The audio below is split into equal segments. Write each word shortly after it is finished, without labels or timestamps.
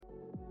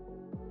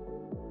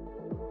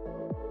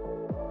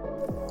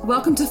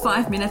Welcome to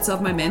 5 Minutes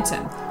of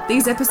Momentum.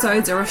 These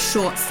episodes are a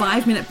short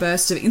 5-minute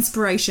burst of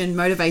inspiration,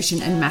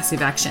 motivation, and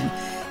massive action.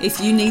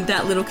 If you need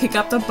that little kick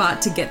up the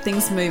butt to get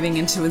things moving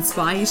and to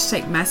inspire you to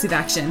take massive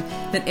action,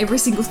 then every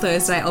single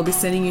Thursday I'll be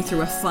sending you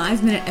through a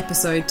 5-minute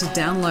episode to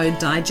download,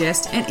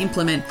 digest, and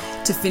implement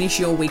to finish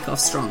your week off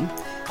strong.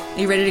 Are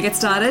you ready to get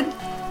started?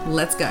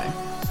 Let's go.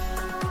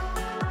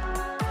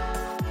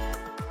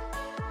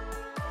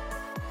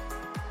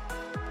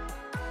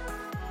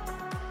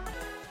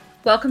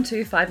 Welcome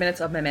to 5 Minutes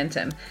of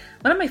Momentum.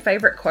 One of my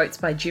favourite quotes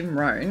by Jim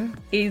Rohn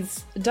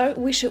is, "Don't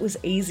wish it was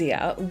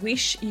easier,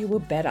 wish you were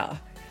better.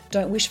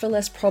 Don't wish for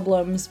less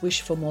problems,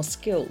 wish for more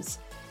skills.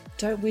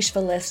 Don't wish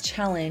for less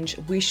challenge,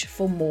 wish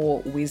for more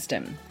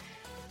wisdom."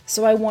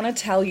 So I want to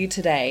tell you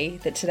today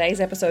that today's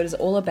episode is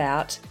all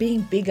about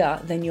being bigger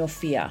than your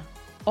fear.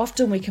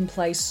 Often we can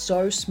play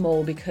so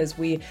small because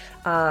we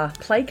are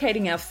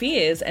placating our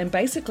fears and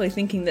basically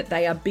thinking that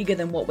they are bigger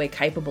than what we're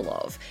capable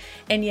of.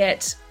 And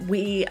yet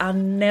we are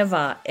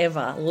never,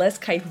 ever less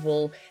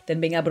capable than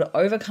being able to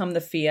overcome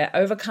the fear,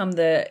 overcome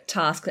the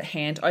task at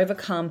hand,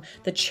 overcome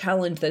the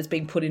challenge that's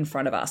been put in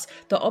front of us.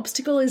 The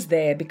obstacle is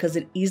there because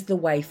it is the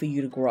way for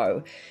you to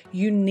grow.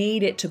 You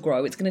need it to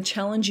grow. It's going to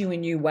challenge you in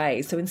new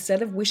ways. So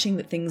instead of wishing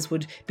that things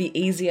would be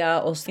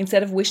easier or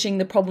instead of wishing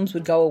the problems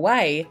would go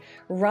away,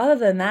 rather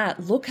than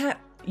that, look at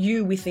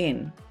you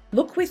within.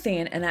 Look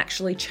within and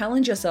actually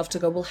challenge yourself to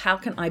go, well, how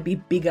can I be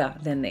bigger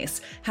than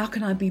this? How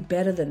can I be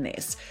better than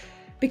this?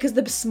 Because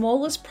the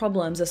smallest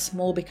problems are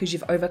small because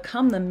you've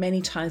overcome them many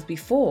times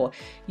before.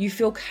 You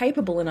feel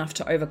capable enough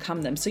to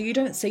overcome them, so you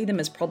don't see them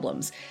as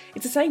problems.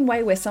 It's the same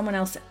way where someone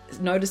else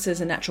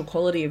notices a natural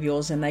quality of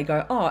yours and they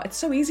go, oh, it's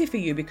so easy for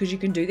you because you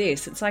can do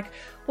this. It's like,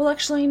 well,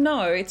 actually,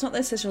 no, it's not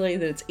necessarily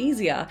that it's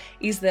easier,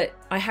 is that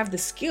I have the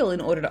skill in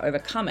order to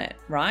overcome it,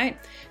 right?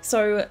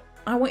 So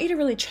I want you to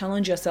really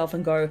challenge yourself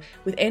and go,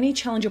 with any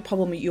challenge or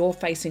problem you're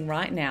facing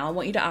right now, I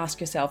want you to ask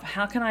yourself,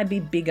 how can I be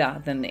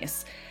bigger than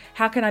this?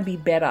 How can I be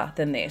better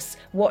than this?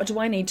 What do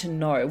I need to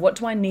know? What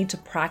do I need to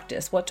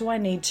practice? What do I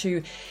need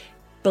to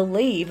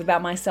believe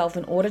about myself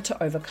in order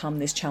to overcome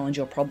this challenge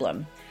or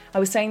problem? I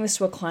was saying this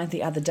to a client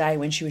the other day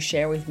when she was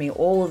sharing with me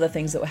all of the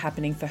things that were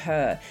happening for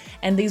her.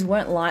 And these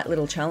weren't light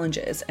little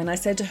challenges. And I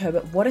said to her,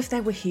 but what if they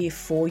were here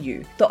for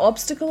you? The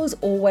obstacle is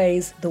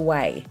always the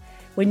way.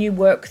 When you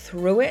work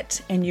through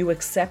it and you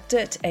accept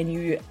it and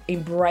you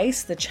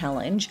embrace the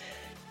challenge,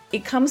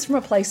 it comes from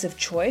a place of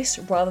choice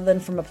rather than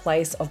from a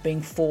place of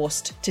being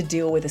forced to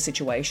deal with a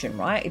situation,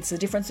 right? It's the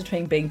difference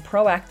between being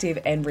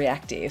proactive and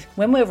reactive.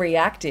 When we're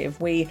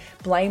reactive, we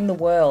blame the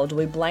world,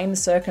 we blame the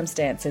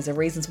circumstances, the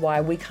reasons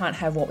why we can't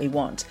have what we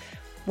want.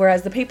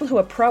 Whereas the people who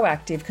are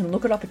proactive can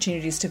look at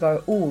opportunities to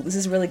go, oh, this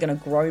is really going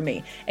to grow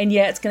me. And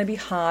yeah, it's going to be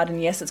hard and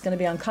yes, it's going to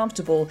be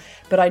uncomfortable,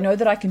 but I know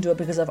that I can do it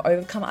because I've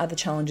overcome other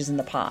challenges in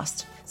the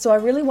past. So I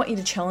really want you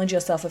to challenge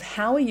yourself of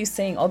how are you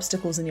seeing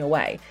obstacles in your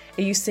way?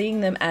 Are you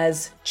seeing them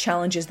as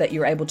challenges that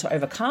you're able to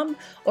overcome?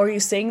 Or are you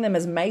seeing them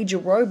as major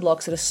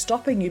roadblocks that are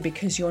stopping you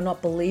because you're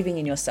not believing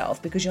in yourself,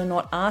 because you're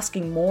not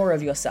asking more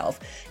of yourself?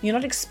 You're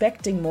not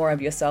expecting more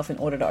of yourself in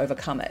order to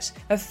overcome it.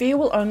 A fear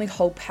will only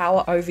hold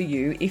power over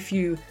you if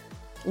you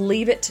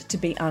leave it to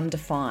be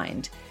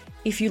undefined.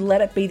 If you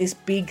let it be this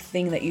big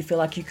thing that you feel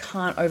like you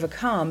can't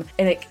overcome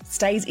and it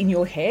stays in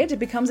your head, it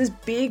becomes this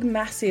big,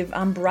 massive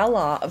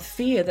umbrella of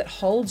fear that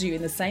holds you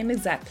in the same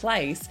exact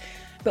place.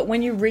 But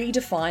when you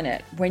redefine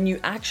it, when you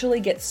actually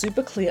get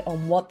super clear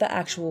on what the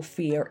actual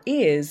fear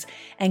is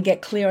and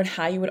get clear on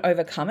how you would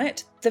overcome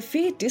it, the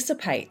fear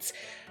dissipates.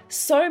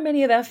 So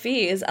many of our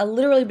fears are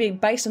literally being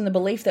based on the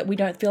belief that we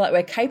don't feel like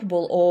we're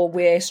capable or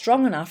we're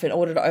strong enough in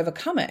order to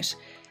overcome it.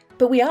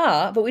 But we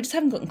are, but we just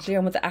haven't gotten clear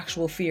on what the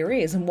actual fear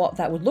is and what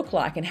that would look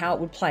like and how it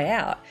would play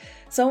out.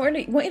 So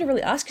I want you to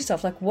really ask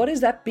yourself, like, what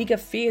is that bigger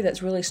fear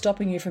that's really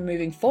stopping you from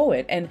moving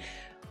forward? And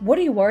what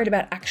are you worried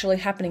about actually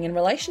happening in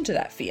relation to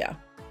that fear?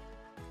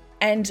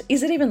 And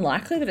is it even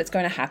likely that it's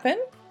going to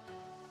happen?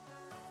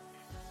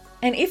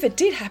 And if it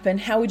did happen,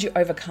 how would you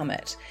overcome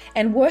it?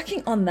 And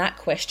working on that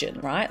question,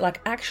 right? Like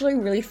actually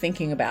really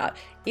thinking about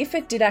if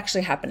it did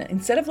actually happen,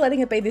 instead of letting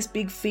it be this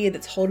big fear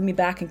that's holding me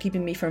back and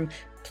keeping me from,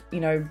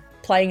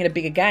 playing in a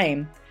bigger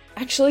game,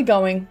 actually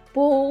going,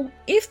 well,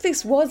 if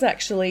this was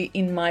actually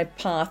in my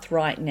path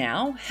right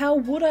now, how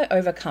would I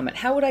overcome it?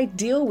 How would I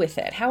deal with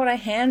it? How would I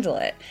handle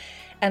it?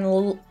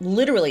 And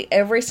literally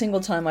every single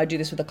time I do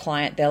this with a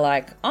client, they're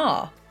like,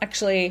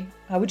 actually,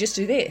 I would just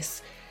do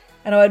this.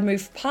 And I would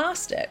move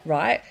past it,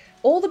 right?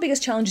 All the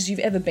biggest challenges you've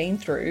ever been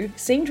through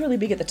seemed really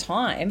big at the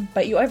time,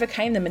 but you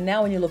overcame them. And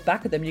now when you look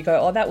back at them, you go,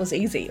 oh, that was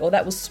easy, or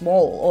that was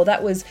small, or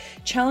that was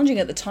challenging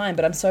at the time,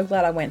 but I'm so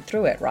glad I went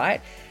through it, right?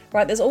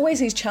 Right, there's always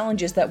these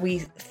challenges that we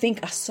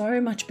think are so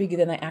much bigger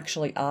than they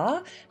actually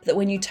are, that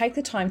when you take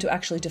the time to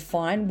actually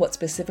define what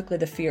specifically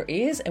the fear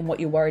is and what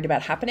you're worried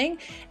about happening,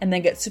 and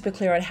then get super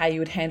clear on how you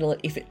would handle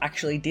it if it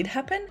actually did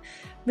happen,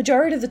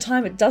 majority of the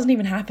time it doesn't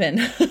even happen.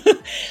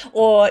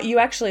 Or you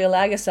actually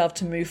allow yourself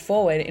to move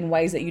forward in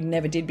ways that you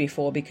never did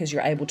before because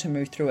you're able to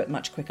move through it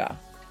much quicker.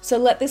 So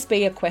let this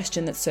be a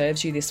question that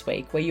serves you this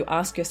week, where you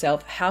ask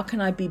yourself, how can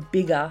I be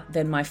bigger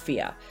than my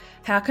fear?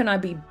 How can I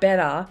be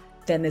better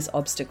than this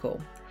obstacle?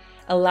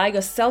 Allow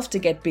yourself to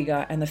get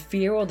bigger, and the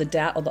fear or the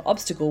doubt or the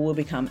obstacle will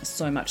become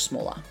so much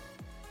smaller.